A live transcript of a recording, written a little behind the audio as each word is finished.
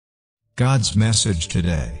God's message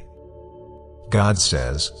today. God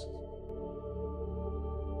says,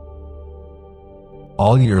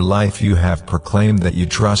 all your life you have proclaimed that you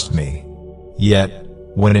trust me. Yet,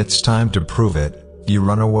 when it's time to prove it, you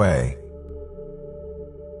run away.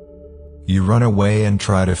 You run away and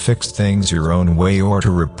try to fix things your own way or to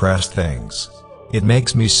repress things. It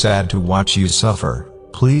makes me sad to watch you suffer.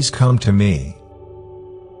 Please come to me.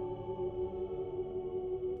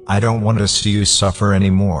 I don't want to see you suffer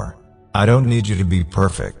anymore. I don't need you to be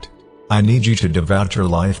perfect. I need you to devote your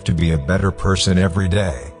life to be a better person every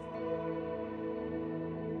day.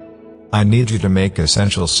 I need you to make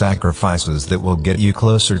essential sacrifices that will get you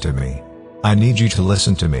closer to me. I need you to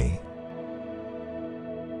listen to me.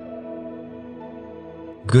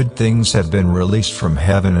 Good things have been released from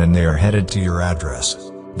heaven and they are headed to your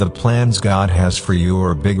address. The plans God has for you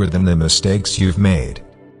are bigger than the mistakes you've made.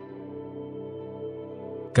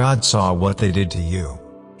 God saw what they did to you.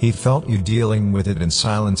 He felt you dealing with it in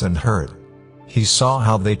silence and hurt. He saw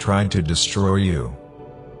how they tried to destroy you.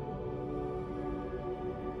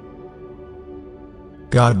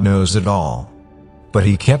 God knows it all. But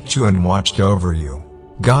He kept you and watched over you.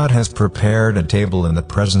 God has prepared a table in the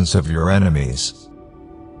presence of your enemies.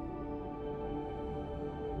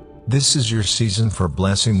 This is your season for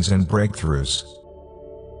blessings and breakthroughs.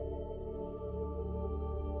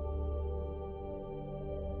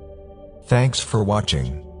 Thanks for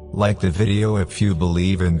watching. Like the video if you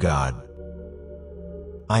believe in God.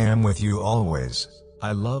 I am with you always.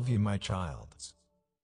 I love you, my child.